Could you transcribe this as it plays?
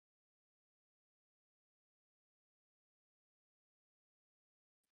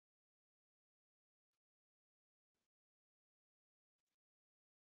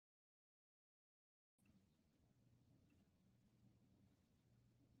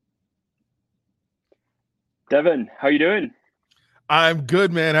Devyn, how you doing? I'm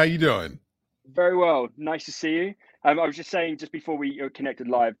good, man. How you doing? Very well. Nice to see you. I was just saying, just before we connected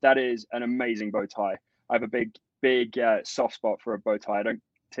live, that is an amazing bow tie. I have a big soft spot for a bow tie. I don't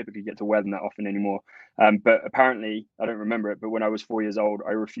typically get to wear them that often anymore. But apparently, I don't remember it, but when I was 4 years old,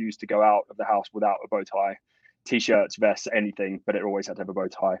 I refused to go out of the house without a bow tie. T-shirts, vests, anything, but it always had to have a bow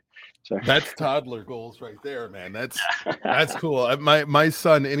tie. So that's toddler goals right there, man. That's cool. My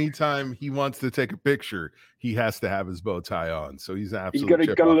son, anytime he wants to take a picture, he has to have his bow tie on. So he's an absolute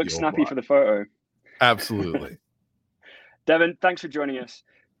you gotta look snappy for the photo. Absolutely. Devyn, thanks for joining us.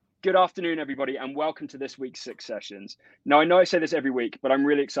 Good afternoon, everybody, and welcome to this week's Six Sessions. Now, I know I say this every week, but I'm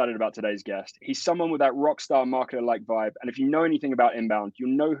really excited about today's guest. He's someone with that rock star marketer-like vibe, and if you know anything about Inbound,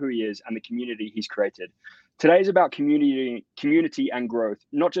 you'll know who he is and the community he's created. Today is about community and growth,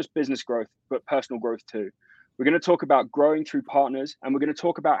 not just business growth, but personal growth too. We're going to talk about growing through partners, and we're going to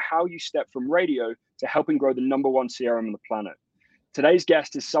talk about how you step from radio to helping grow the #1 CRM on the planet. Today's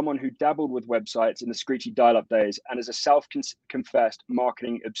guest is someone who dabbled with websites in the screechy dial-up days and is a self-confessed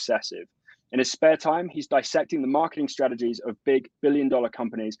marketing obsessive. In his spare time, he's dissecting the marketing strategies of big billion-dollar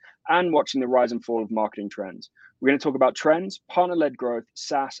companies and watching the rise and fall of marketing trends. We're going to talk about trends, partner-led growth,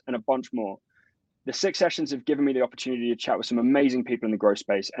 SaaS, and a bunch more. The Six Sessions have given me the opportunity to chat with some amazing people in the growth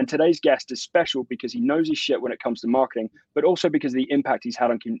space. And today's guest is special because he knows his shit when it comes to marketing, but also because of the impact he's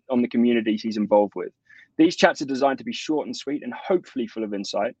had on the communities he's involved with. These chats are designed to be short and sweet and hopefully full of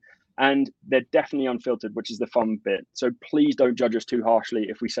insight. And they're definitely unfiltered, which is the fun bit. So please don't judge us too harshly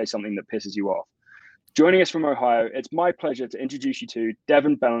if we say something that pisses you off. Joining us from Ohio, it's my pleasure to introduce you to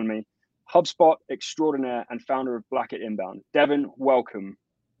Devyn Bellamy, HubSpot extraordinaire and founder of Blackett Inbound. Devyn, welcome.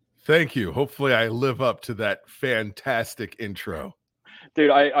 Thank you. Hopefully I live up to that fantastic intro. Dude,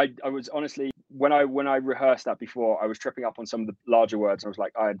 I was honestly, when I rehearsed that before, I was tripping up on some of the larger words. I was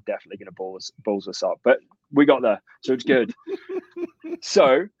like, I'm definitely going to balls us up, but we got there, so it's good.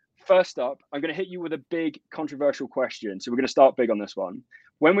 So first up, I'm going to hit you with a big controversial question. So we're going to start big on this one.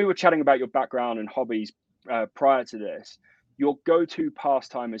 When we were chatting about your background and hobbies prior to this, your go-to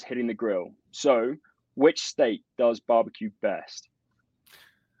pastime is hitting the grill. So which state does barbecue best?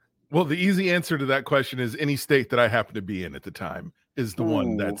 Well, the easy answer to that question is any state that I happen to be in at the time is the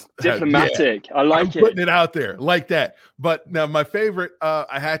one that's diplomatic. Yeah, I like I'm putting it out there like that. But now my favorite,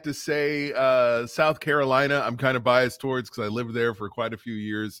 I had to say South Carolina. I'm kind of biased towards because I lived there for quite a few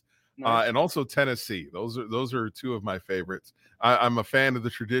years. Nice. And also Tennessee. Those are two of my favorites. I'm a fan of the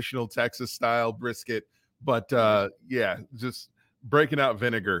traditional Texas style brisket, but just breaking out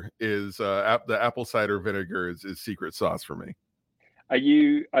vinegar is the apple cider vinegar is secret sauce for me.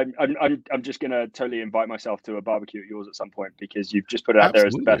 I'm just gonna totally invite myself to a barbecue at yours at some point because you've just put it out there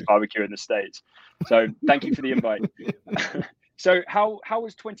as the best barbecue in the States. So thank you for the invite. So how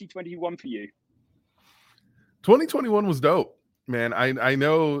was 2021 for you? 2021 was dope, man. I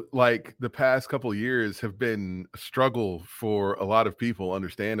know like the past couple of years have been a struggle for a lot of people,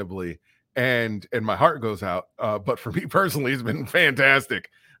 understandably, and my heart goes out. But for me personally, it's been fantastic.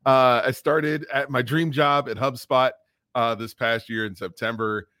 I started at my dream job at HubSpot this past year in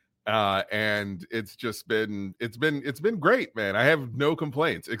September, and it's been great, man. I have no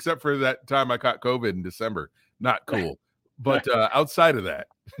complaints except for that time I caught COVID in December. Not cool, but outside of that,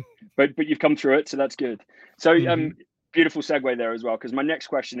 but you've come through it, so that's good. So beautiful segue there as well, because my next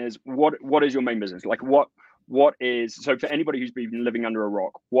question is what is your main business? Like what is, so for anybody who's been living under a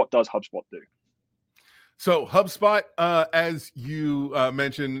rock, what does HubSpot do? So HubSpot, as you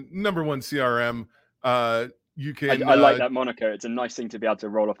mentioned, #1 CRM. You can. I like that moniker. It's a nice thing to be able to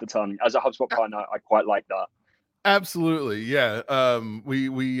roll off the tongue. As a HubSpot partner, I quite like that. Absolutely, yeah. We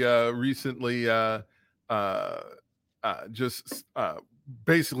recently just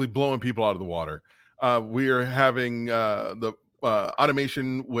basically blowing people out of the water. We are having the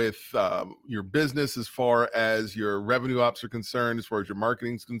automation with your business as far as your revenue ops are concerned, as far as your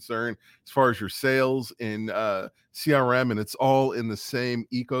marketing is concerned, as far as your sales in CRM, and it's all in the same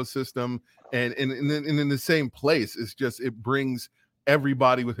ecosystem. And in the same place. It's just, it brings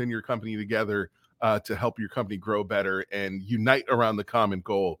everybody within your company together to help your company grow better and unite around the common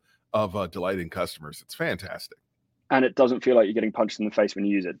goal of delighting customers. It's fantastic. And it doesn't feel like you're getting punched in the face when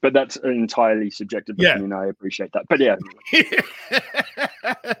you use it. But that's an entirely subjective opinion. I appreciate that. But yeah.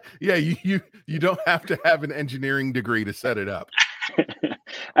 Yeah, you don't have to have an engineering degree to set it up.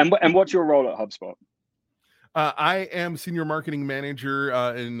 And what's your role at HubSpot? I am senior marketing manager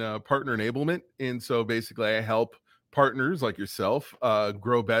in partner enablement. And so basically I help partners like yourself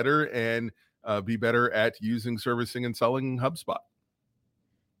grow better and be better at using, servicing, and selling HubSpot.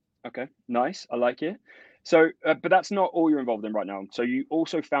 Okay, nice. I like it. So, but that's not all you're involved in right now. So you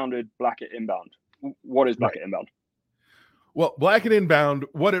also founded Blackett Inbound. what is Black at Inbound? Well, Black and Inbound,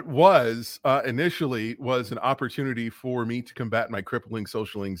 what it was initially was an opportunity for me to combat my crippling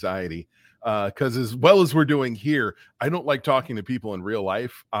social anxiety. Because as well as we're doing here, I don't like talking to people in real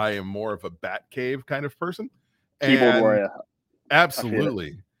life. I am more of a bat cave kind of person. Keyboard warrior.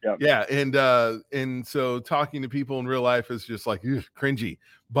 Absolutely. Yep. Yeah. And so talking to people in real life is just like cringy.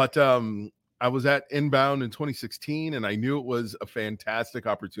 But I was at Inbound in 2016, and I knew it was a fantastic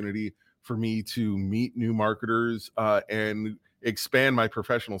opportunity for me to meet new marketers and expand my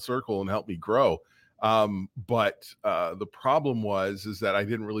professional circle and help me grow. But the problem is that I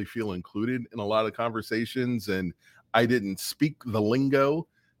didn't really feel included in a lot of conversations, and I didn't speak the lingo.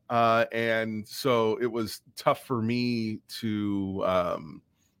 And so it was tough for me to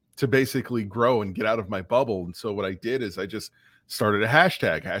basically grow and get out of my bubble. And so what I did is I just started a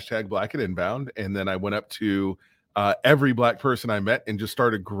hashtag Black at Inbound. And then I went up to every Black person I met and just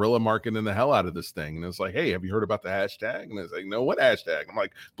started guerrilla marketing the hell out of this thing. And it's like, hey, have you heard about the hashtag? And it's like, no, what hashtag? I'm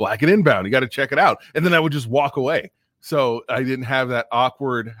like, Black at Inbound. You got to check it out. And then I would just walk away. So I didn't have that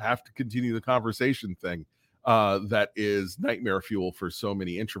awkward, have to continue the conversation thing that is nightmare fuel for so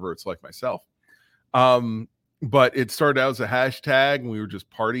many introverts like myself. But it started out as a hashtag, and we were just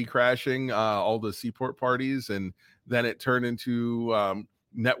party crashing all the Seaport parties. And then it turned into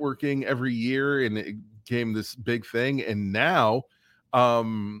networking every year, and it became this big thing. And now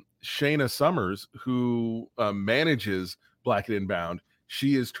Shayna Summers, who manages Black at Inbound,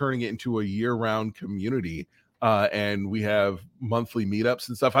 she is turning it into a year-round community. And we have monthly meetups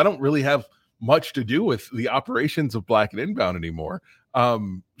and stuff. I don't really have much to do with the operations of Black at Inbound anymore.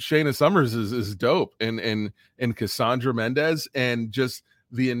 Shayna Summers is dope, and Cassandra Mendez, and just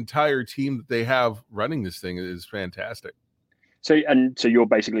the entire team that they have running this thing is fantastic. So you're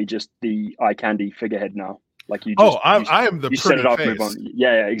basically just the eye candy figurehead now. Like you. I am the pretty set it up, face. Move on.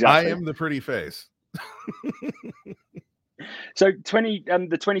 Yeah, exactly. I am the pretty face. So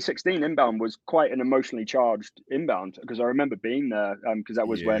the 2016 Inbound was quite an emotionally charged Inbound, because I remember being there because that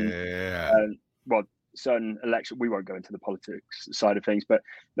was when certain election, we won't go into the politics side of things, but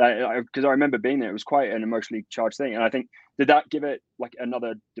because I remember being there, it was quite an emotionally charged thing. And I think, did that give it like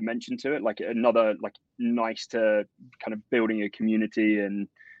another dimension to it, like another like nice to kind of building a community and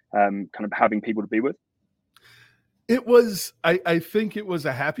kind of having people to be with? It was, I think it was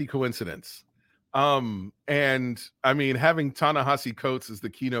a happy coincidence. And I mean, having Ta-Nehisi Coates as the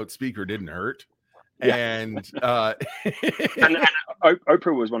keynote speaker didn't hurt. Yeah. And and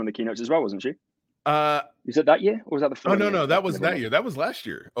Oprah was one of the keynotes as well, wasn't she? Is it that year, or was that the first? No, that was that year. That was last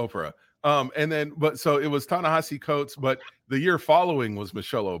year, Oprah. And then, but so it was Ta-Nehisi Coates, but the year following was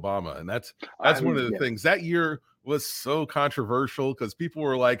Michelle Obama. And that's one of the things. That year was so controversial because people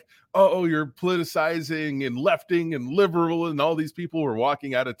were like, oh, you're politicizing and lefting and liberal, and all these people were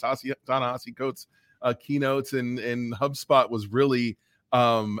walking out of Ta-Nehisi Coates keynotes, and HubSpot was really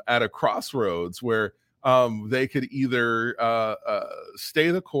at a crossroads where they could either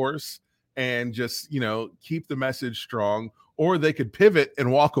stay the course and just keep the message strong, or they could pivot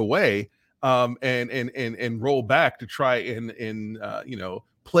and walk away and roll back to try and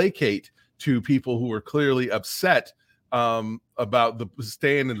placate to people who were clearly upset about the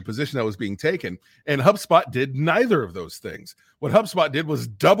staying in the position that was being taken. And HubSpot did neither of those things. What HubSpot did was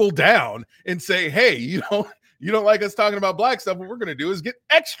double down and say, hey, you don't like us talking about Black stuff. What we're going to do is get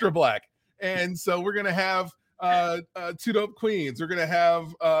extra Black. And so we're going to have Two Dope Queens. We're going to have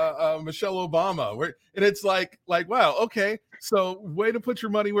Michelle Obama. And it's like, wow, okay. So way to put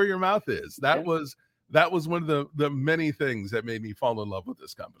your money where your mouth is. That was one of the many things that made me fall in love with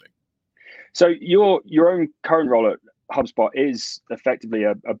this company. So your own current role at HubSpot is effectively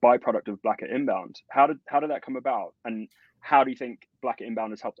a byproduct of Black at Inbound. How did that come about, and how do you think Black at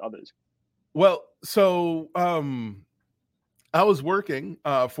Inbound has helped others? Well, so I was working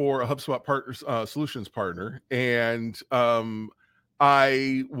for a HubSpot partners solutions partner, and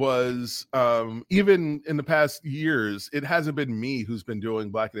I was even in the past years, it hasn't been me who's been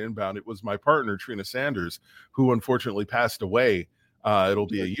doing Black at Inbound. It was my partner Trina Sanders, who unfortunately passed away. It'll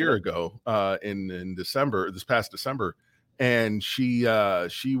be a year ago in December, this past December. And she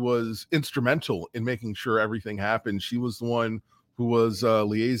was instrumental in making sure everything happened. She was the one who was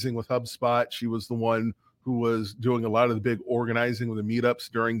liaising with HubSpot. She was the one who was doing a lot of the big organizing with the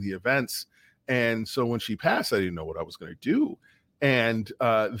meetups during the events. And so when she passed, I didn't know what I was going to do. And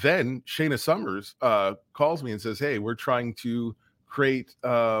then Shayna Summers calls me and says, hey, we're trying to create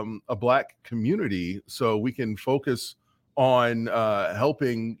a Black community so we can focus on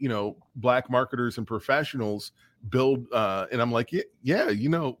helping Black marketers and professionals build and I'm like, yeah,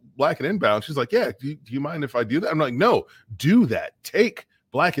 Black at Inbound. She's like, yeah, do you mind if I do that? I'm like, no, do that. Take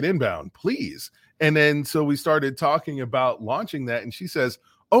Black at Inbound, please. And then so we started talking about launching that, and she says,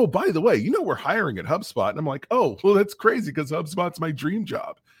 "Oh, by the way, we're hiring at HubSpot." And I'm like, "Oh, well, that's crazy because HubSpot's my dream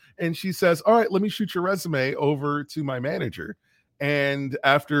job." And she says, "All right, let me shoot your resume over to my manager." And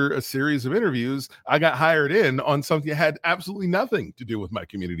after a series of interviews, I got hired in on something that had absolutely nothing to do with my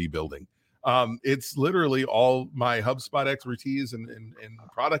community building. It's literally all my HubSpot expertise and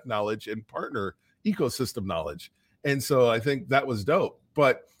product knowledge and partner ecosystem knowledge. And so I think that was dope.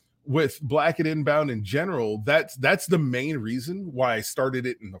 But with Black and Inbound in general, that's the main reason why I started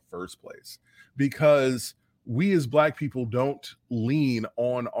it in the first place, because we as Black people don't lean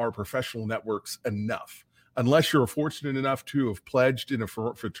on our professional networks enough. Unless you're fortunate enough to have pledged in a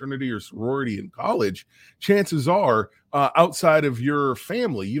fraternity or sorority in college, chances are outside of your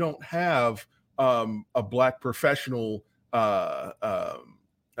family, you don't have a Black professional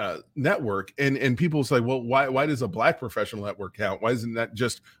network. And people say, well, why does a Black professional network count? Why isn't that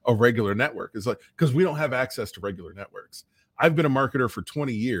just a regular network? It's like, because we don't have access to regular networks. I've been a marketer for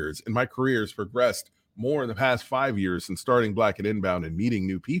 20 years, and my career has progressed more in the past 5 years since starting Black and Inbound and meeting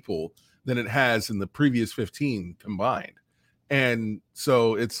new people than it has in the previous 15 combined. And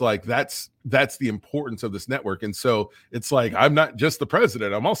so it's like, that's the importance of this network. And so it's like, I'm not just the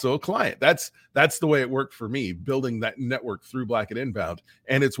president, I'm also a client. That's the way it worked for me, building that network through Black and Inbound,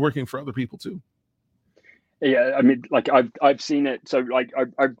 and it's working for other people too. Yeah, I mean, like I've seen it. So like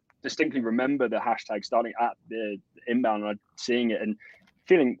I distinctly remember the hashtag starting at the Inbound and seeing it and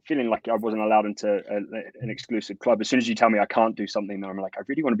feeling like I wasn't allowed into an exclusive club. As soon as you tell me I can't do something, then I'm like, I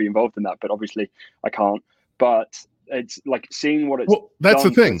really want to be involved in that, but obviously I can't. But it's like seeing what it's. Well, that's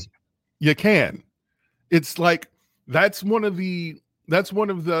the thing. You can. It's like that's one of the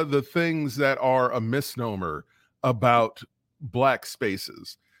things that are a misnomer about Black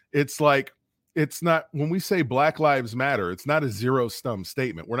spaces. It's like, it's not, when we say Black Lives Matter, it's not a zero-sum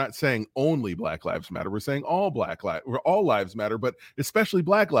statement. We're not saying only Black Lives Matter. We're saying all lives matter, but especially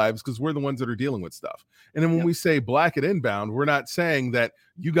Black lives, because we're the ones that are dealing with stuff. And then when we say Black and Inbound, we're not saying that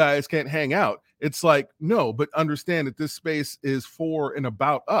you guys can't hang out. It's like, no, but understand that this space is for and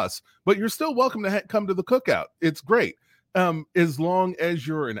about us, but you're still welcome to come to the cookout. It's great. As long as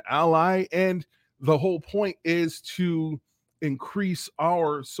you're an ally, and the whole point is to increase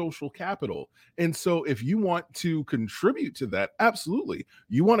our social capital. And so if you want to contribute to that, absolutely.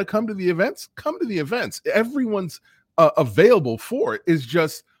 You want to come to the events, come to the events. Everyone's available for it. Is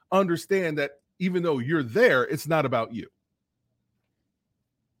just understand that even though you're there, it's not about you.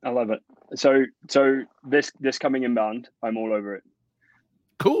 I love it. So this coming Inbound, I'm all over it.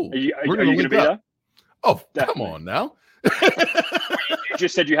 Cool. Are you going to be there? Oh, definitely. Come on now. You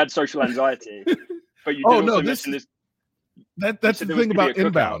just said you had social anxiety, but you did also mention this. That's the thing about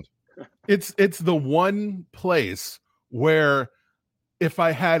Inbound. It's the one place where if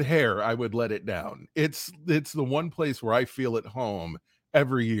I had hair, I would let it down. It's the one place where I feel at home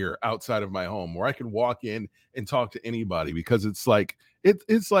every year outside of my home, where I can walk in and talk to anybody, because it's like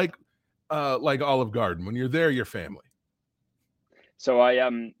it's like Olive Garden. When you're there, you're family. So I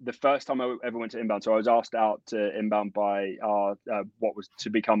the first time I ever went to Inbound, so I was asked out to Inbound by our what was to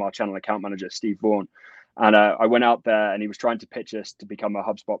become our channel account manager, Steve Vaughan. And I went out there and he was trying to pitch us to become a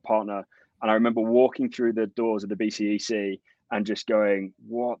HubSpot partner. And I remember walking through the doors of the BCEC and just going,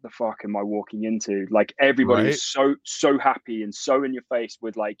 what the fuck am I walking into? Like everybody was so happy and so in your face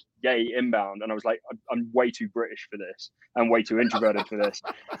with like, yay, Inbound. And I was like, I'm way too British for this. I'm way too introverted for this.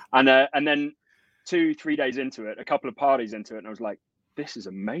 And then 2-3 days into it, a couple of parties into it, and I was like, this is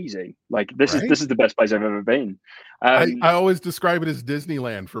amazing. Like this is the best place I've ever been. I always describe it as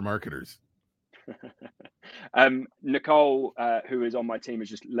Disneyland for marketers. Nicole, who is on my team, has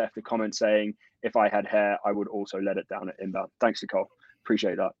just left a comment saying, if I had hair, I would also let it down at Inbound. Thanks, Nicole.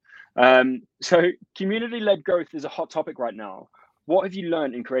 Appreciate that. So community-led growth is a hot topic right now. What have you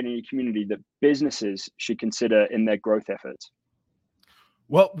learned in creating a community that businesses should consider in their growth efforts?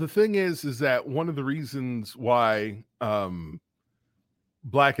 Well, the thing is that one of the reasons why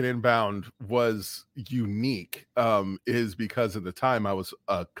Black and Inbound was unique is because at the time I was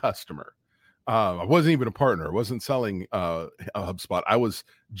a customer. I wasn't even a partner. I wasn't selling a HubSpot. I was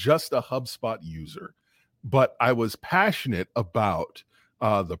just a HubSpot user, but I was passionate about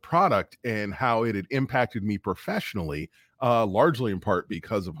the product and how it had impacted me professionally, largely in part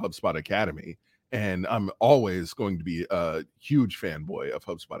because of HubSpot Academy. And I'm always going to be a huge fanboy of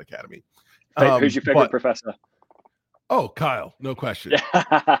HubSpot Academy. Who's your favorite professor? Oh, Kyle, no question.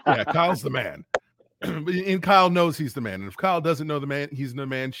 Yeah, Kyle's the man. And Kyle knows he's the man. And if Kyle doesn't know the man, he's the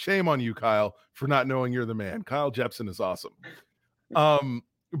man. Shame on you, Kyle, for not knowing you're the man. Kyle Jepson is awesome.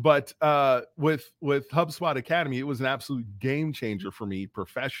 But with HubSpot Academy, it was an absolute game changer for me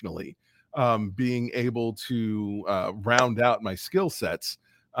professionally. being able to round out my skill sets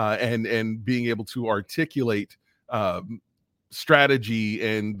and being able to articulate strategy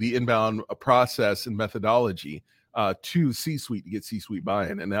and the inbound process and methodology to C-suite to get C-suite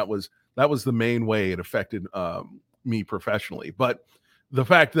buy-in, and that was the main way it affected me professionally. But the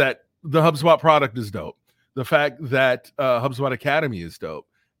fact that the HubSpot product is dope, the fact that HubSpot Academy is dope,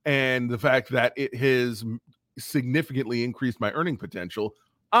 and the fact that it has significantly increased my earning potential,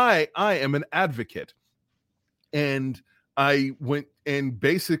 I am an advocate, and I went and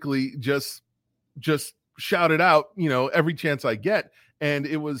basically just shouted out, every chance I get, and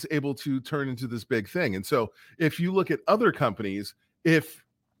it was able to turn into this big thing. And so, if you look at other companies, if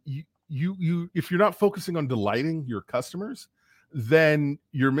if you're not focusing on delighting your customers, then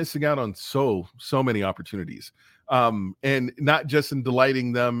you're missing out on so many opportunities. And not just in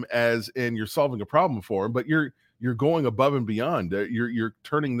delighting them as in you're solving a problem for them, but you're going above and beyond. You're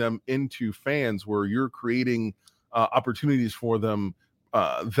turning them into fans where you're creating opportunities for them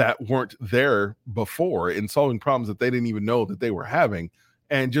that weren't there before, and solving problems that they didn't even know that they were having,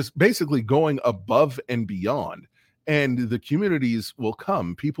 and just basically going above and beyond. And the communities will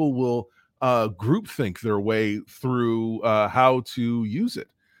come. People will groupthink their way through how to use it.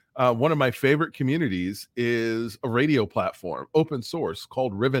 One of my favorite communities is a radio platform, open source,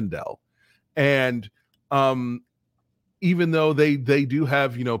 called Rivendell. And even though they do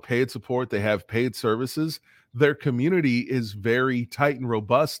have, paid support, they have paid services, their community is very tight and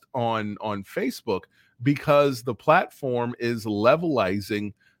robust on Facebook, because the platform is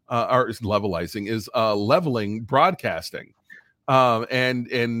leveling broadcasting. And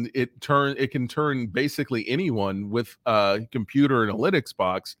it can turn basically anyone with a computer analytics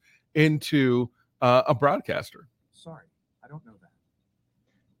box into a broadcaster. Sorry, I don't know that.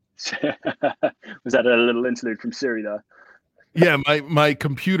 Was that a little interlude from Siri there? Yeah, my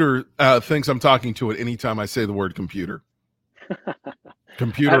computer thinks I'm talking to it anytime I say the word computer.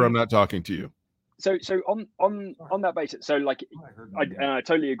 Computer, I'm not talking to you. So on that basis, so like I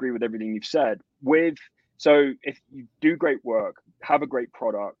totally agree with everything you've said. So if you do great work, have a great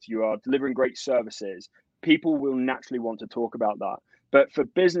product, you are delivering great services, people will naturally want to talk about that. But for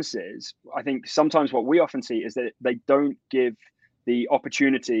businesses, I think sometimes what we often see is that they don't give the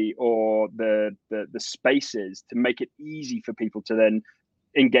opportunity or the spaces to make it easy for people to then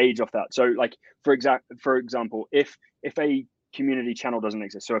engage off that. So like, for example, if a community channel doesn't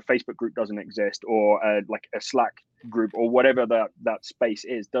exist, so a Facebook group doesn't exist, or like a Slack group or whatever that space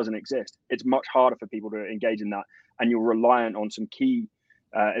is doesn't exist, it's much harder for people to engage in that, and you're reliant on some key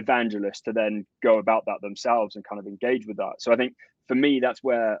evangelists to then go about that themselves and kind of engage with that. So I think for me, that's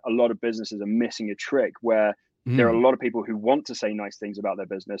where a lot of businesses are missing a trick, where there are a lot of people who want to say nice things about their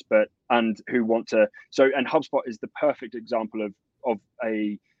business, and HubSpot is the perfect example of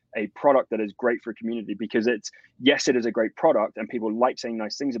a product that is great for a community, because it is a great product and people like saying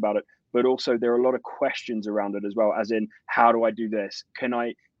nice things about it, but also there are a lot of questions around it as well, as in, how do I do this?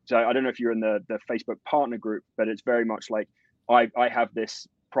 So I don't know if you're in the Facebook partner group, but it's very much like, I have this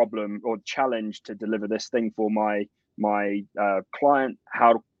problem or challenge to deliver this thing for my client.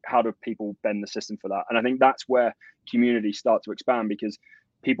 How do people bend the system for that? And I think that's where communities start to expand, because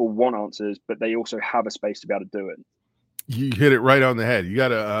people want answers, but they also have a space to be able to do it. You hit it right on the head. You got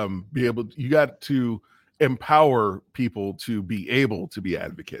to you got to empower people to be able to be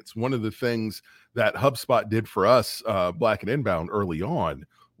advocates. One of the things that HubSpot did for us, Black and Inbound, early on,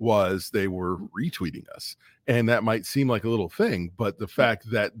 was they were retweeting us. And that might seem like a little thing, but the fact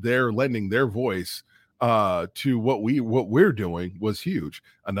that they're lending their voice to what we're doing was huge.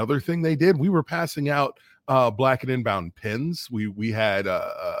 Another thing they did, we were passing out Black and Inbound pins. We had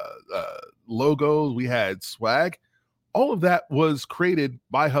logos, we had swag. All of that was created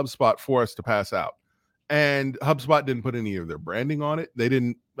by HubSpot for us to pass out. And HubSpot didn't put any of their branding on it. They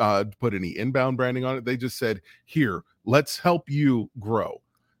didn't put any inbound branding on it. They just said, here, let's help you grow.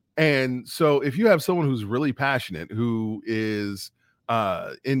 And so if you have someone who's really passionate, who is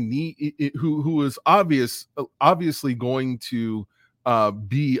in need, who is obviously going to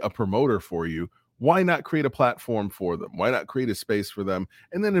be a promoter for you, why not create a platform for them? Why not create a space for them,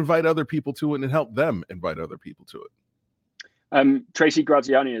 and then invite other people to it and help them invite other people to it? Tracy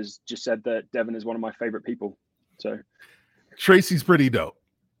Graziani has just said that Devyn is one of my favorite people. So Tracy's pretty dope.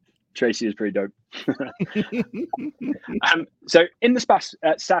 Tracy is pretty dope. So in the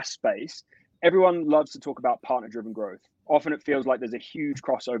SaaS space, everyone loves to talk about partner-driven growth. Often it feels like there's a huge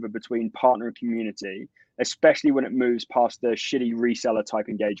crossover between partner and community, especially when it moves past the shitty reseller type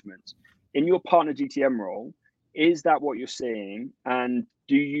engagements. In your partner GTM role, is that what you're seeing? And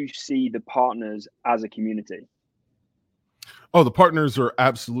do you see the partners as a community? Oh, the partners are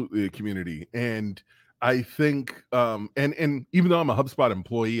absolutely a community. And I think, and even though I'm a HubSpot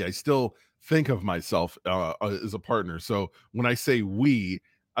employee, I still think of myself as a partner. So when I say we,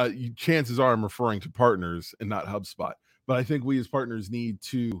 chances are I'm referring to partners and not HubSpot. But I think we as partners need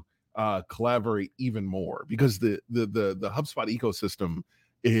to collaborate even more because the HubSpot ecosystem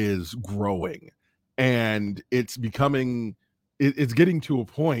is growing, and it's becoming, it's getting to a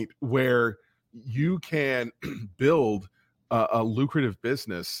point where you can build a lucrative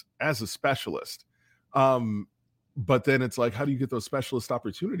business as a specialist. Um, but then it's like, how do you get those specialist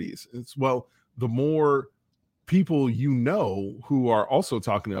opportunities? It's, well, the more people you know who are also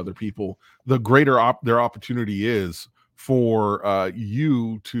talking to other people, the greater their opportunity is for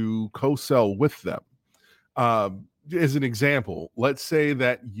you to co-sell with them. As an example, let's say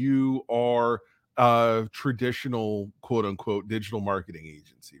that you are a traditional quote unquote digital marketing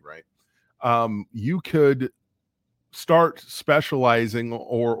agency, right? You could start specializing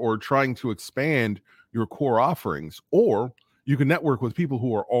or trying to expand your core offerings, or you can network with people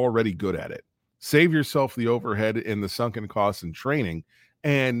who are already good at it. Save yourself the overhead and the sunken costs and training,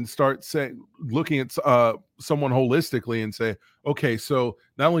 and start looking at someone holistically and say, okay, so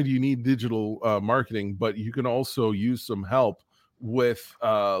not only do you need digital marketing, but you can also use some help with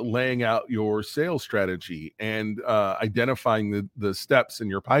laying out your sales strategy and identifying the steps in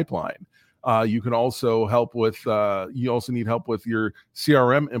your pipeline. You can also help with, you also need help with your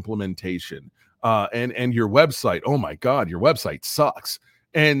CRM implementation and your website. Oh my God, your website sucks.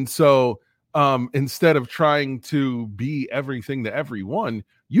 And so instead of trying to be everything to everyone,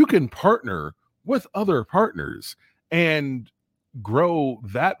 you can partner with other partners and grow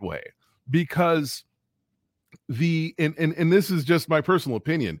that way. Because and this is just my personal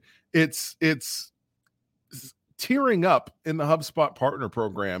opinion, it's tiering up in the HubSpot partner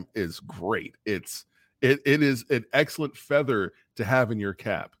program is great. It is an excellent feather to have in your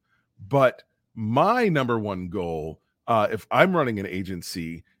cap. But my number one goal, if I'm running an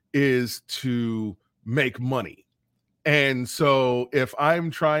agency, is to make money. And so if I'm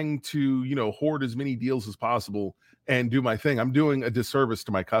trying to, hoard as many deals as possible and do my thing, I'm doing a disservice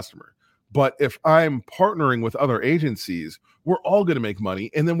to my customer. But if I'm partnering with other agencies, we're all going to make money,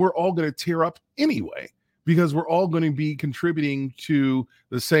 and then we're all going to tier up anyway, because we're all going to be contributing to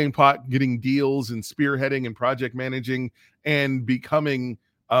the same pot, getting deals and spearheading and project managing and becoming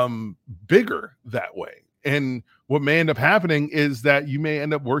bigger that way. And what may end up happening is that you may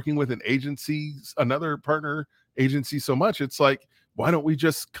end up working with an agency, another partner agency so much, it's like, why don't we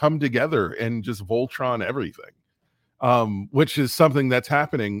just come together and just Voltron everything? Which is something that's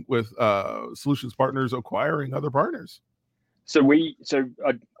happening with solutions partners acquiring other partners. So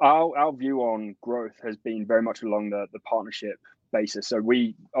our view on growth has been very much along the partnership basis. So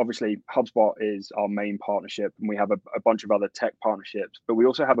we obviously, HubSpot is our main partnership, and we have a bunch of other tech partnerships, but we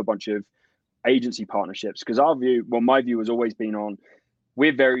also have a bunch of agency partnerships, because my view has always been on,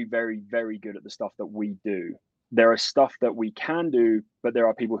 we're very, very, very good at the stuff that we do. There are stuff that we can do, but there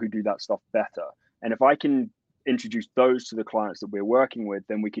are people who do that stuff better. And if I can introduce those to the clients that we're working with,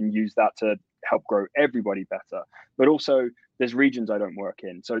 then we can use that to help grow everybody better. But also, there's regions I don't work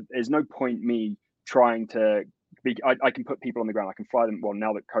in. So there's no point me trying to I can put people on the ground. I can fly them. Well,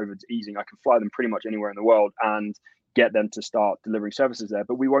 now that COVID's easing, I can fly them pretty much anywhere in the world and get them to start delivering services there.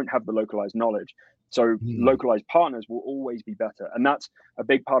 But we won't have the localized knowledge. So localized partners will always be better. And that's a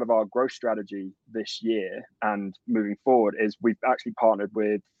big part of our growth strategy this year and moving forward. Is we've actually partnered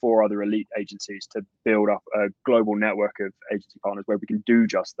with 4 other elite agencies to build up a global network of agency partners where we can do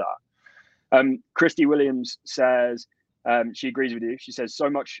just that. Christy Williams says, she agrees with you. She says, so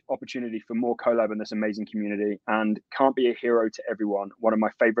much opportunity for more collab in this amazing community, and can't be a hero to everyone. One of my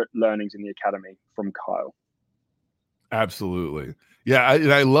favorite learnings in the academy, from Kyle. Absolutely. Yeah.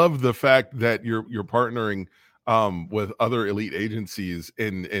 I love the fact that you're partnering with other elite agencies,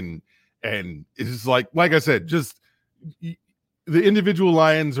 and it's like I said, just the individual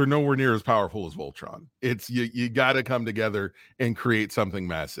lions are nowhere near as powerful as Voltron. It's you got to come together and create something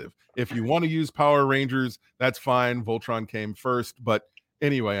massive. If you want to use Power Rangers, that's fine. Voltron came first. But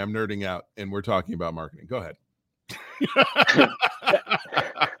anyway, I'm nerding out and we're talking about marketing. Go ahead.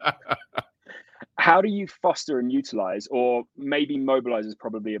 How do you foster and utilize, or maybe mobilize is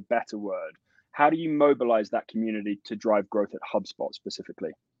probably a better word, how do you mobilize that community to drive growth at HubSpot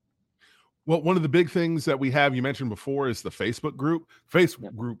specifically? Well, one of the big things that we have, you mentioned before, is the Facebook group.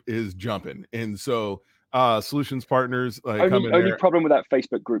 Facebook group is jumping. And so solutions partners only problem with that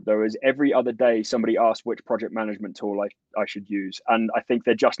Facebook group, though, is every other day somebody asks which project management tool I should use. And I think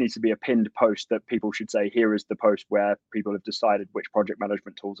there just needs to be a pinned post that people should say, here is the post where people have decided which project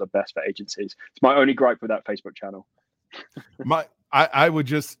management tools are best for agencies. It's my only gripe with that Facebook channel. I would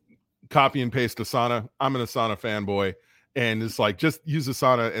just copy and paste Asana. I'm an Asana fanboy, and it's like just use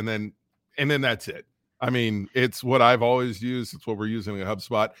Asana and then that's it. I mean, it's what I've always used. It's what we're using at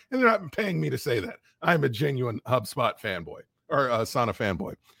HubSpot, and they're not paying me to say that. I'm a genuine HubSpot fanboy or Asana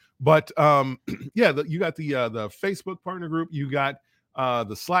fanboy. But yeah, you got the Facebook partner group. You got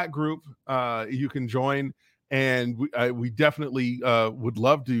the Slack group. You can join, and we definitely would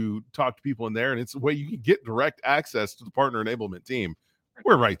love to talk to people in there. And it's a way you can get direct access to the partner enablement team.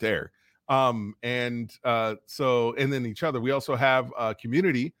 We're right there. And then each other. We also have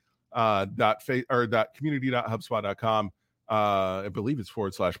community community.hubspot.com. I believe it's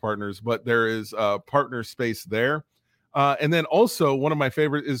 /partners, but there is a partner space there. And then also one of my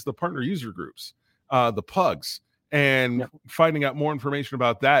favorite is the partner user groups, the pugs, and finding out more information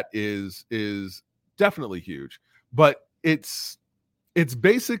about that is definitely huge. But it's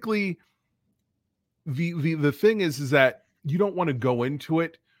basically the thing is that you don't want to go into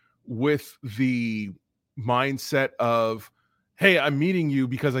it with the mindset of, hey, I'm meeting you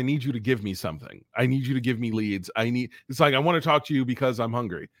because I need you to give me something. I need you to give me leads. It's like, I want to talk to you because I'm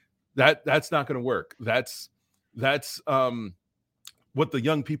hungry. That's not going to work. That's what the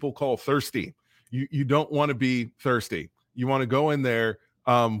young people call thirsty. You don't want to be thirsty. You want to go in there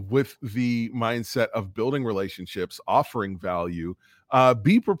with the mindset of building relationships, offering value,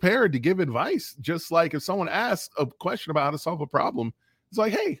 be prepared to give advice. Just like if someone asks a question about how to solve a problem, it's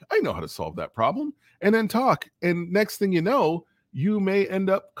like, hey, I know how to solve that problem, and then talk. And next thing you know, you may end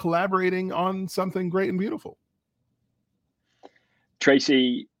up collaborating on something great and beautiful.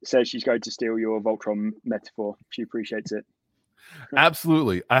 Tracy says she's going to steal your Voltron metaphor. She appreciates it.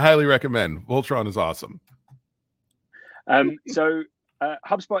 Absolutely. I highly recommend. Voltron is awesome. So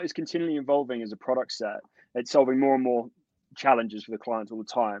HubSpot is continually evolving as a product set. It's solving more and more challenges for the clients all the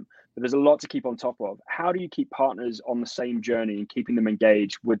time, but there's a lot to keep on top of. How do you keep partners on the same journey and keeping them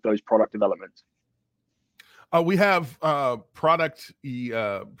engaged with those product developments? We have product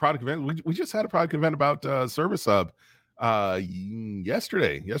event. We just had a product event about Service Hub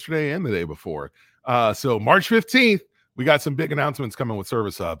yesterday and the day before. So March 15th, we got some big announcements coming with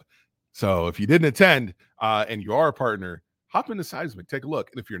Service Hub. So if you didn't attend and you are a partner, hop into Seismic, take a look.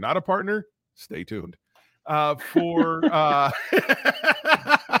 And if you're not a partner, stay tuned. But for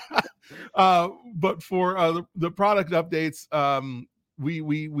the product updates,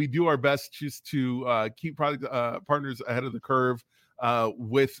 we do our best just to keep product partners ahead of the curve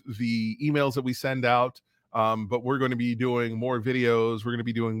with the emails that we send out. But we're going to be doing more videos. We're going to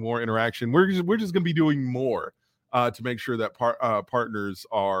be doing more interaction. We're just going to be doing more to make sure that partners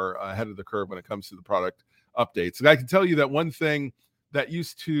are ahead of the curve when it comes to the product updates. And I can tell you that one thing that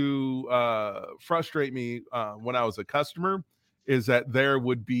used to frustrate me when I was a customer is that there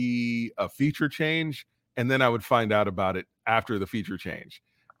would be a feature change, and then I would find out about it after the feature change.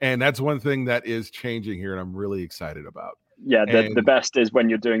 And that's one thing that is changing here, and I'm really excited about. Yeah, the best is when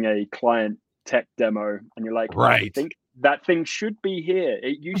you're doing a client tech demo and you're like, right, I think that thing should be here.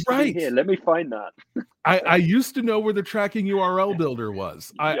 It used to be here. Let me find that. I used to know where the tracking URL builder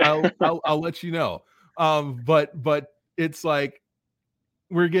was. I'll let you know. But it's like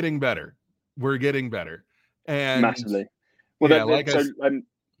we're getting better. And massively. Well,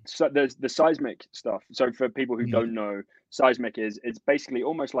 so there's the Seismic stuff. So for people who don't know, Seismic it's basically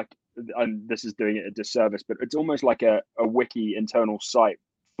almost like, and this is doing it a disservice, but it's almost like a wiki internal site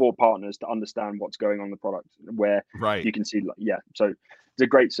for partners to understand what's going on in the product, where you can see, so it's a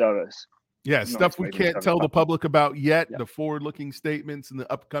great service. Yeah, stuff we can't tell the public about yet, the forward-looking statements and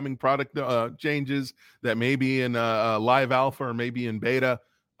the upcoming product changes that may be in live alpha or maybe in beta,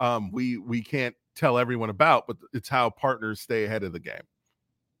 we can't tell everyone about, but it's how partners stay ahead of the game.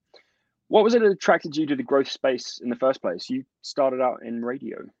 What was it that attracted you to the growth space in the first place? You started out in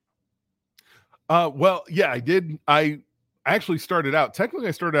radio. Well, yeah, I did. I actually started out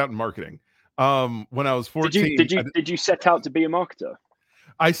in marketing. When I was 14. Did you set out to be a marketer?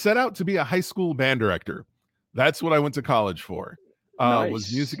 I set out to be a high school band director. That's what I went to college for. Nice.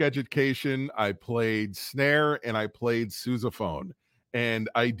 Was music education. I played snare and I played sousaphone, and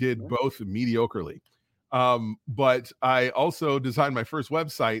I did both mediocrely. But I also designed my first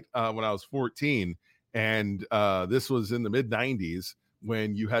website when I was 14, and this was in the mid 90s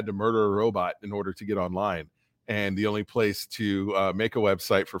when you had to murder a robot in order to get online. And the only place to make a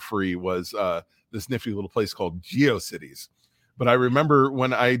website for free was this nifty little place called GeoCities. But I remember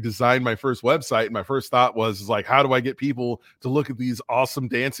when I designed my first website, my first thought was like, how do I get people to look at these awesome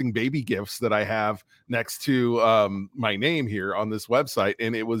dancing baby gifts that I have next to my name here on this website?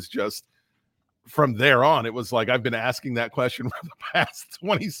 And it was just, from there on, it was like, I've been asking that question for the past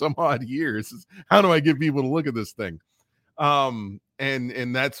 20 some odd years. How do I get people to look at this thing?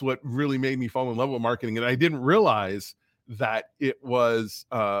 And that's what really made me fall in love with marketing. And I didn't realize that it was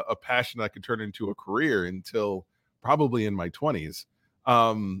a passion I could turn into a career until probably in my 20s.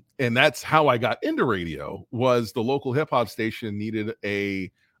 And that's how I got into radio. Was the local hip hop station needed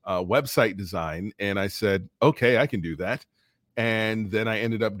a website design, and I said, okay, I can do that. And then I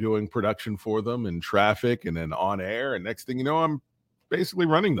ended up doing production for them and traffic and then on air. And next thing you know, I'm basically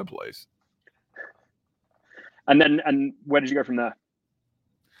running the place. And where did you go from there?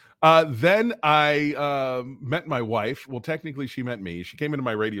 Then I met my wife. Well, technically, she met me. She came into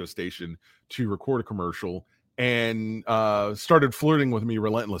my radio station to record a commercial and started flirting with me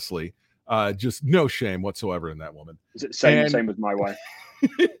relentlessly. Just no shame whatsoever in that woman. Is it same with my wife?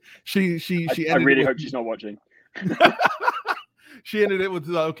 she I really hope she's not watching. She ended it with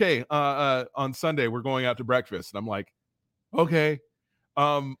okay, on Sunday we're going out to breakfast, and I'm like, okay.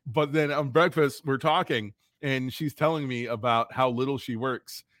 But then on breakfast we're talking, and she's telling me about how little she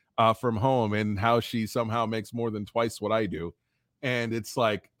works from home and how she somehow makes more than twice what I do. And it's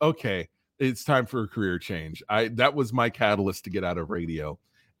like, okay, it's time for a career change. That was my catalyst to get out of radio.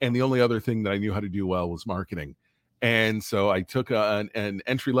 And the only other thing that I knew how to do well was marketing. And so I took an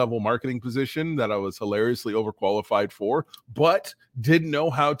entry-level marketing position that I was hilariously overqualified for, but didn't know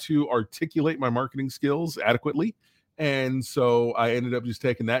how to articulate my marketing skills adequately. And so I ended up just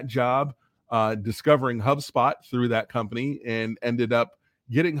taking that job, discovering HubSpot through that company, and ended up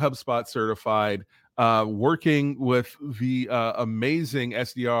getting HubSpot certified, working with the amazing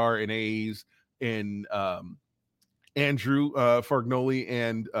SDR and AEs in Andrew Fargnoli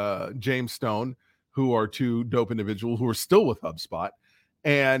and James Stone, who are two dope individuals who are still with HubSpot.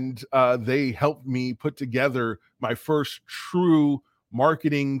 And they helped me put together my first true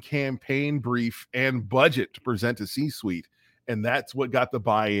marketing campaign brief and budget to present to C-suite. And that's what got the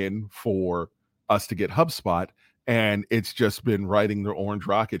buy-in for us to get HubSpot. And it's just been riding the orange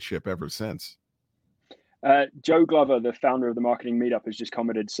rocket ship ever since. Joe Glover, the founder of the Marketing Meetup, has just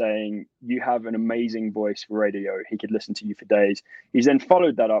commented saying, you have an amazing voice for radio. He could listen to you for days. He's then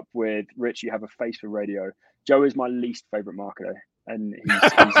followed that up with, Rich, you have a face for radio. Joe is my least favorite marketer. And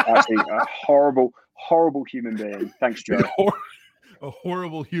he's actually a horrible, horrible human being. Thanks, Joe. A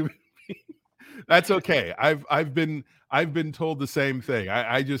horrible human being. That's okay. I've been told the same thing.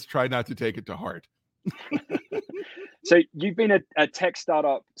 I just try not to take it to heart. So you've been a tech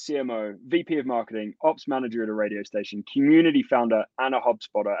startup CMO, VP of marketing, ops manager at a radio station, community founder, and a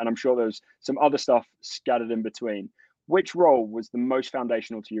HubSpotter. And I'm sure there's some other stuff scattered in between. Which role was the most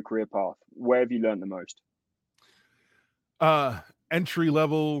foundational to your career path? Where have you learned the most?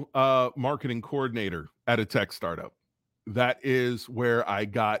 Entry-level marketing coordinator at a tech startup. That is where I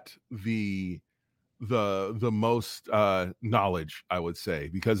got the most knowledge, I would say,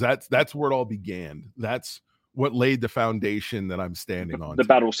 because that's where it all began. That's what laid the foundation that I'm standing on. The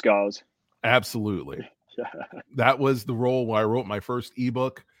battle scars. Absolutely. That was the role where I wrote my first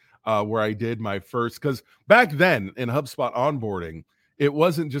ebook, where I did my first, because back then in HubSpot onboarding, it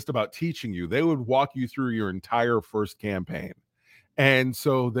wasn't just about teaching you. They would walk you through your entire first campaign. And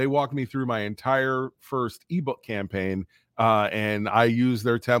so they walked me through my entire first ebook campaign. And I used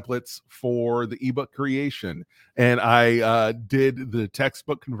their templates for the ebook creation. And I did the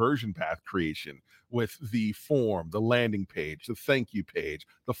textbook conversion path creation with the form, the landing page, the thank you page,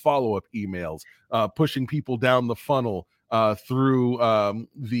 the follow-up emails, pushing people down the funnel through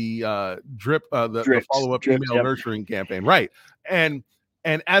the drip, the follow-up email nurturing campaign. Right. And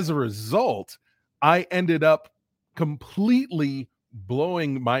as a result, I ended up completely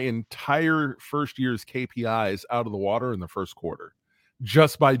blowing my entire first year's KPIs out of the water in the first quarter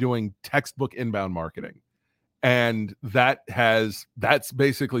just by doing textbook inbound marketing. And that's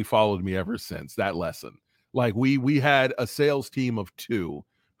basically followed me ever since, that lesson. Like we had a sales team of 2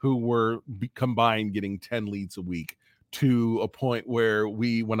 who were combined getting 10 leads a week, to a point where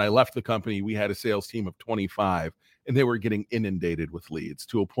when I left the company, we had a sales team of 25 and they were getting inundated with leads,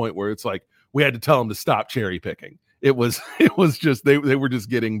 to a point where it's like we had to tell them to stop cherry picking. It was just they were just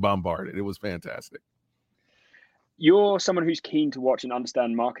getting bombarded. It was fantastic. You're someone who's keen to watch and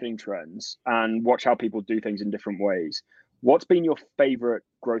understand marketing trends and watch how people do things in different ways. What's been your favorite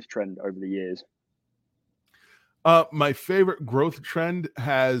growth trend over the years? My favorite growth trend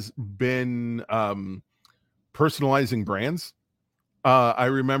has been personalizing brands. I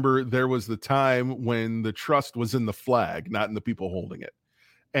remember there was the time when the trust was in the flag, not in the people holding it.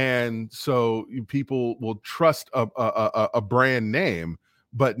 And so people will trust a brand name,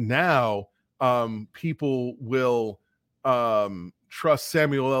 but now people will trust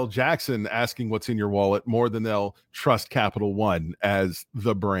Samuel L. Jackson asking what's in your wallet more than they'll trust Capital One as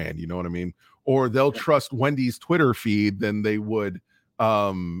the brand. You know what I mean? or they'll trust Wendy's Twitter feed than they would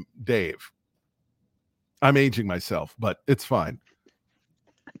Dave. I'm aging myself, but it's fine.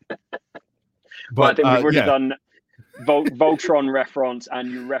 But I think we've already done Voltron reference, and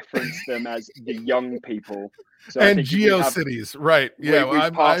you referenced them as the young people. So and GeoCities, right? Yeah,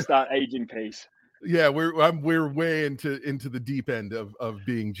 we've passed that aging piece. Yeah, we're way into the deep end of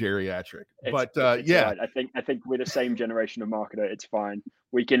being geriatric. But yeah, right. I think we're the same generation of marketer. It's fine.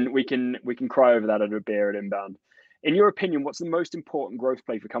 We can cry over that at a beer at Inbound. In your opinion, what's the most important growth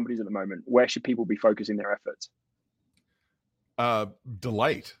play for companies at the moment? Where should people be focusing their efforts?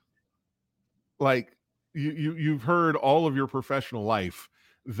 Delight. Like you've heard all of your professional life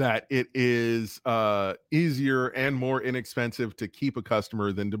that it is easier and more inexpensive to keep a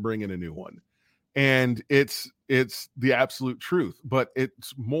customer than to bring in a new one. And it's the absolute truth, but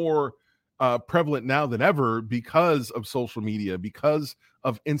it's more prevalent now than ever because of social media, because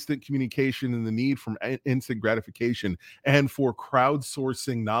of instant communication and the need for instant gratification, and for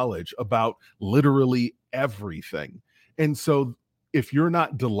crowdsourcing knowledge about literally everything. And so if you're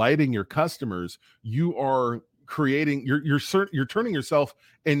not delighting your customers, you are creating, you're turning yourself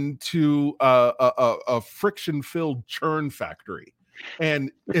into a friction-filled churn factory.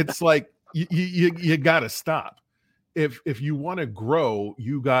 And it's like, you got to stop. If you want to grow,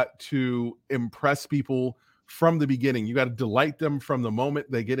 you got to impress people from the beginning. You got to delight them from the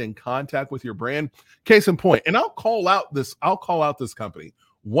moment they get in contact with your brand. Case in point, and I'll call out this company,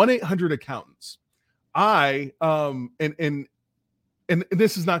 1-800-Accountants. And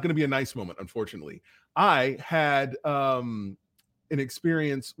this is not going to be a nice moment, unfortunately. I had an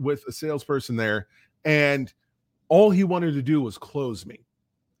experience with a salesperson there, and all he wanted to do was close me.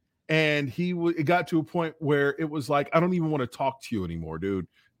 And it got to a point where it was like, I don't even want to talk to you anymore, dude,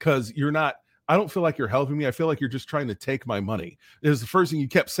 because I don't feel like you're helping me. I feel like you're just trying to take my money. It was the first thing, you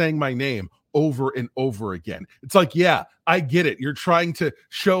kept saying my name over and over again. It's like, yeah, I get it. You're trying to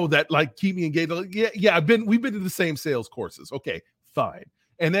show that, like, keep me engaged. Like, yeah, we've been to the same sales courses. Okay, fine.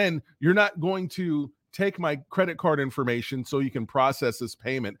 And then you're not going to take my credit card information so you can process this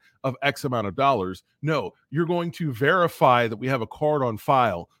payment of X amount of dollars. No, you're going to verify that we have a card on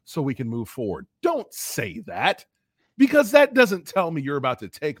file so we can move forward. Don't say that, because that doesn't tell me you're about to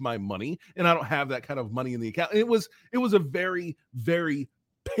take my money, and I don't have that kind of money in the account. It was a very, very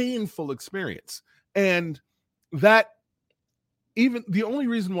painful experience. And that, even the only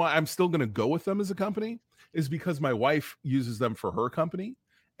reason why I'm still going to go with them as a company is because my wife uses them for her company,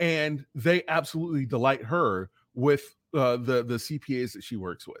 and they absolutely delight her with the CPAs that she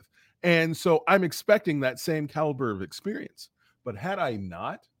works with. And so I'm expecting that same caliber of experience. But had I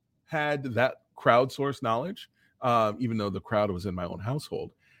not had that crowdsourced knowledge, even though the crowd was in my own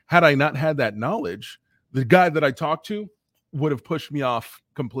household, had I not had that knowledge, the guy that I talked to would have pushed me off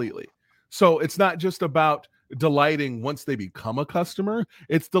completely. So it's not just about delighting once they become a customer.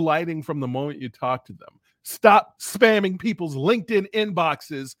 It's delighting from the moment you talk to them. Stop spamming people's LinkedIn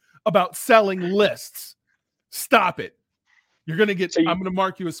inboxes about selling lists. Stop it. You're going to get, I'm going to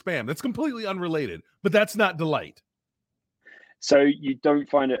mark you as spam. That's completely unrelated, but that's not delight. So you don't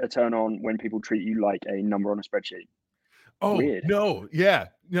find it a turn on when people treat you like a number on a spreadsheet? Oh, weird. No. Yeah.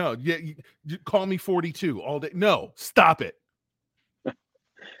 No. Yeah. You call me 42 all day. No, stop it.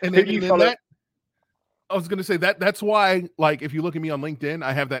 And then I was going to say that's why, like, if you look at me on LinkedIn,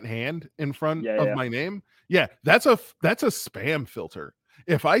 I have that hand in front of my name. Yeah, that's a spam filter.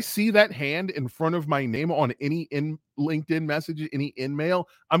 If I see that hand in front of my name on any LinkedIn message, any email,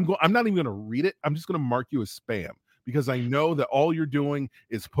 I'm not even going to read it. I'm just going to mark you as spam, because I know that all you're doing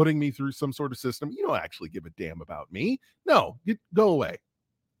is putting me through some sort of system. You don't actually give a damn about me. No, go away.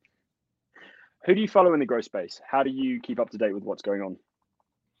 Who do you follow in the growth space? How do you keep up to date with what's going on?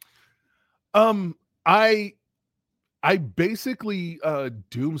 I basically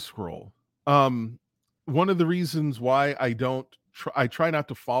doom scroll. One of the reasons why I try not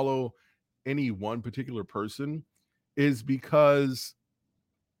to follow any one particular person is because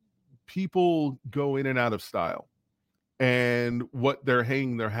people go in and out of style, and what they're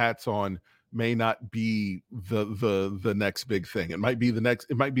hanging their hats on may not be the next big thing. It might be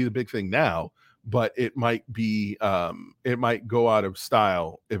the big thing now, but it might go out of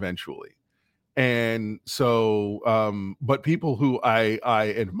style eventually. And so, but people who I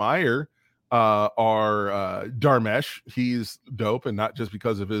admire are Dharmesh. He's dope, and not just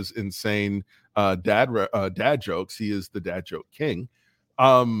because of his insane dad jokes. He is the dad joke king.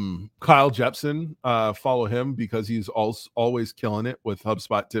 Kyle Jepson, follow him because he's always killing it with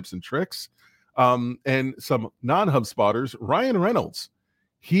HubSpot tips and tricks. And some non-HubSpotters, Ryan Reynolds.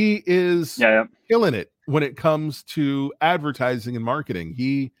 He is killing it when it comes to advertising and marketing.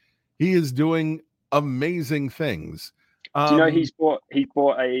 He He is doing amazing things. Do you know he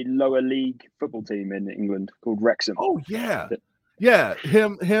bought a lower league football team in England called Wrexham? Oh yeah. Yeah,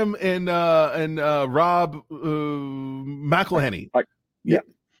 him and Rob McElhenney.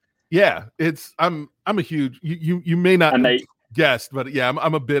 Yeah. It's I'm a huge you may not guessed, but yeah,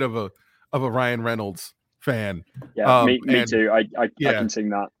 I'm a bit of a Ryan Reynolds fan. Yeah, me too. I can sing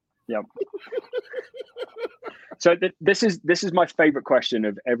that. Yeah. So this is my favorite question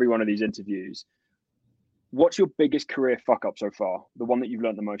of every one of these interviews. What's your biggest career fuck up so far? The one that you've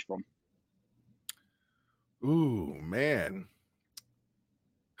learned the most from? Ooh, man.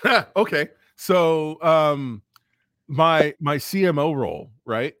 Okay. So my CMO role,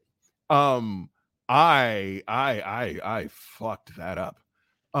 right? I fucked that up.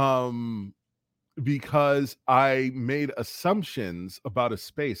 Because I made assumptions about a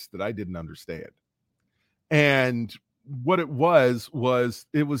space that I didn't understand. And what it was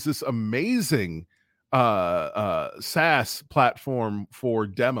this amazing SaaS platform for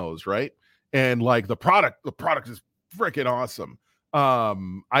demos, right? And like the product is freaking awesome.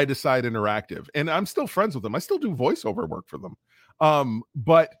 I Decide Interactive, and I'm still friends with them. I still do voiceover work for them.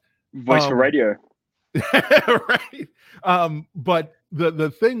 But voice for radio. Right. But the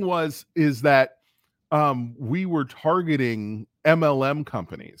thing is that we were targeting MLM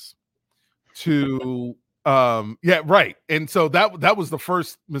companies to yeah, right. And so that was the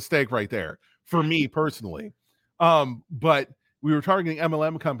first mistake right there for me personally. But we were targeting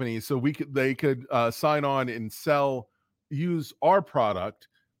MLM companies so they could sign on and use our product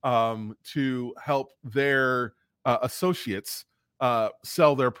to help their associates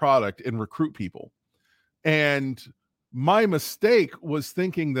sell their product and recruit people. And my mistake was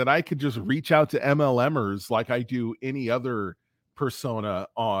thinking that I could just reach out to MLMers like I do any other persona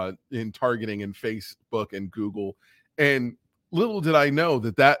in targeting in Facebook and Google. And little did I know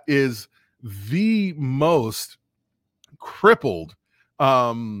that is the most crippled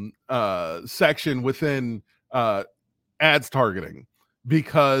section within ads targeting,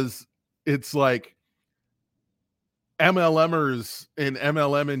 because it's like MLMers and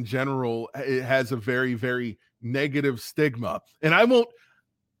MLM in general, it has a very, very negative stigma. And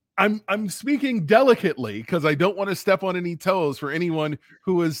I'm speaking delicately because I don't want to step on any toes for anyone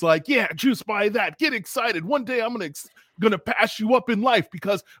who is like, yeah, juice buy that, get excited. One day I'm gonna pass you up in life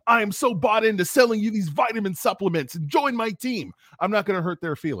because I am so bought into selling you these vitamin supplements and join my team. I'm not gonna hurt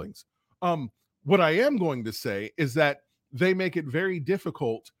their feelings. What I am going to say is that they make it very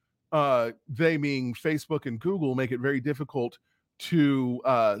difficult. They, meaning Facebook and Google, make it very difficult to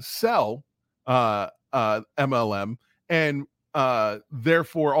sell MLM, and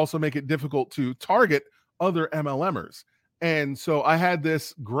therefore also make it difficult to target other MLMers. And so I had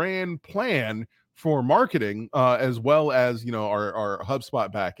this grand plan for marketing, as well as, our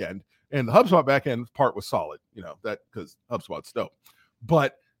HubSpot backend. And the HubSpot backend part was solid, that because HubSpot's dope.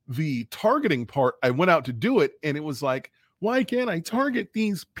 But the targeting part, I went out to do it, and it was like, why can't I target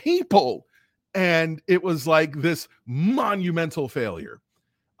these people? And it was like this monumental failure.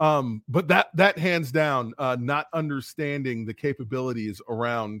 But that hands down, not understanding the capabilities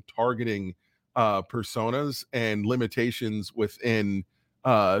around targeting personas and limitations within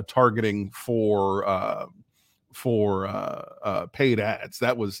targeting for paid ads.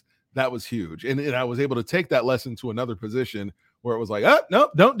 That was huge. And I was able to take that lesson to another position where it was like, oh,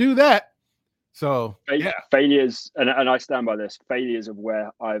 no, don't do that. So yeah, failures, and I stand by this. Failures of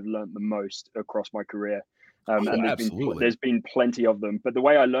where I've learned the most across my career, and there's been plenty of them. But the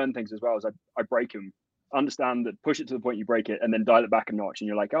way I learn things as well is I break them, understand that, push it to the point you break it, and then dial it back a notch, and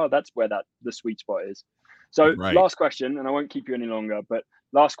you're like, oh, that's where the sweet spot is. So Last question, and I won't keep you any longer. But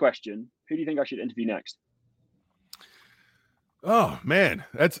last question: who do you think I should interview next? Oh man,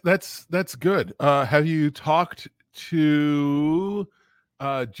 that's good. Have you talked to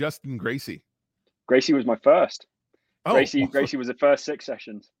Justin Gracie? Gracie was my first. Gracie was the first 6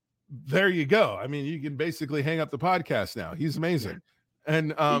 sessions. There you go. I mean, you can basically hang up the podcast now. He's amazing.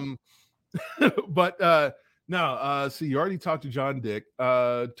 And but no, so you already talked to John Dick,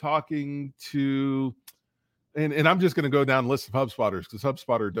 talking to, and I'm just going to go down the list of HubSpotters because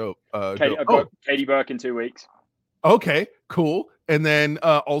HubSpot are dope. I've got Katie Burke in 2 weeks. Okay, cool. And then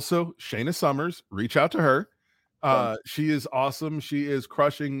also Shayna Summers, reach out to her. She is awesome. She is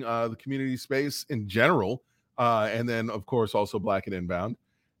crushing the community space in general. And then of course also Black and Inbound.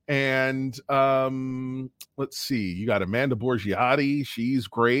 And let's see, you got Amanda Borgiati, she's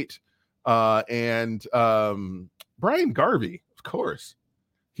great. And Brian Garvey, of course.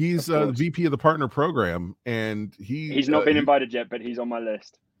 He's the VP of the partner program, and he's not been invited yet, but he's on my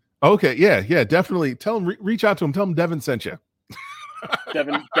list. Okay, yeah, definitely. Tell him, reach out to him, tell him Devyn sent you.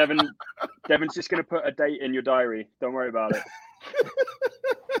 Devyn's just going to put a date in your diary. Don't worry about it.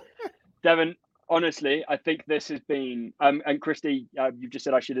 Devyn, honestly, I think this has been, and Christy, you've just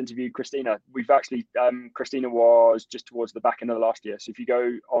said I should interview Christina. We've actually, Christina was just towards the back end of the last year. So if you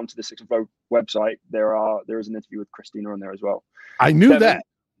go onto the Six of Flow website, there is an interview with Christina on there as well. I knew that.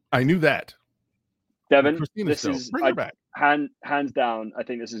 Devyn, this is bring her back. Hands down. I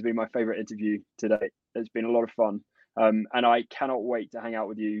think this has been my favorite interview today. It's been a lot of fun. And I cannot wait to hang out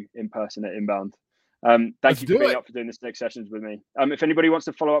with you in person at Inbound. Thank you for being up for doing this next sessions with me. If anybody wants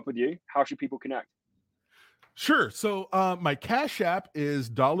to follow up with you, how should people connect? Sure. So my Cash App is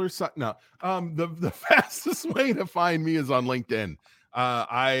 $. No, the fastest way to find me is on LinkedIn.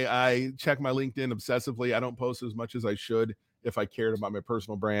 I check my LinkedIn obsessively. I don't post as much as I should if I cared about my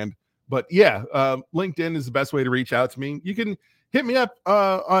personal brand. But yeah, LinkedIn is the best way to reach out to me. You can hit me up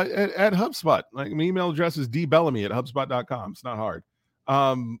at HubSpot. Like, my email address is dbellamy@hubspot.com. It's not hard.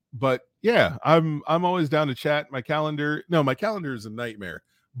 But yeah, I'm always down to chat. My calendar is a nightmare,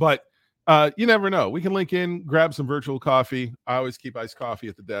 but you never know. We can link in, grab some virtual coffee. I always keep iced coffee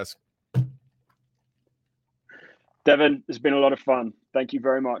at the desk. Devyn, it's been a lot of fun. Thank you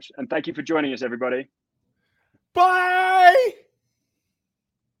very much. And thank you for joining us, everybody. Bye.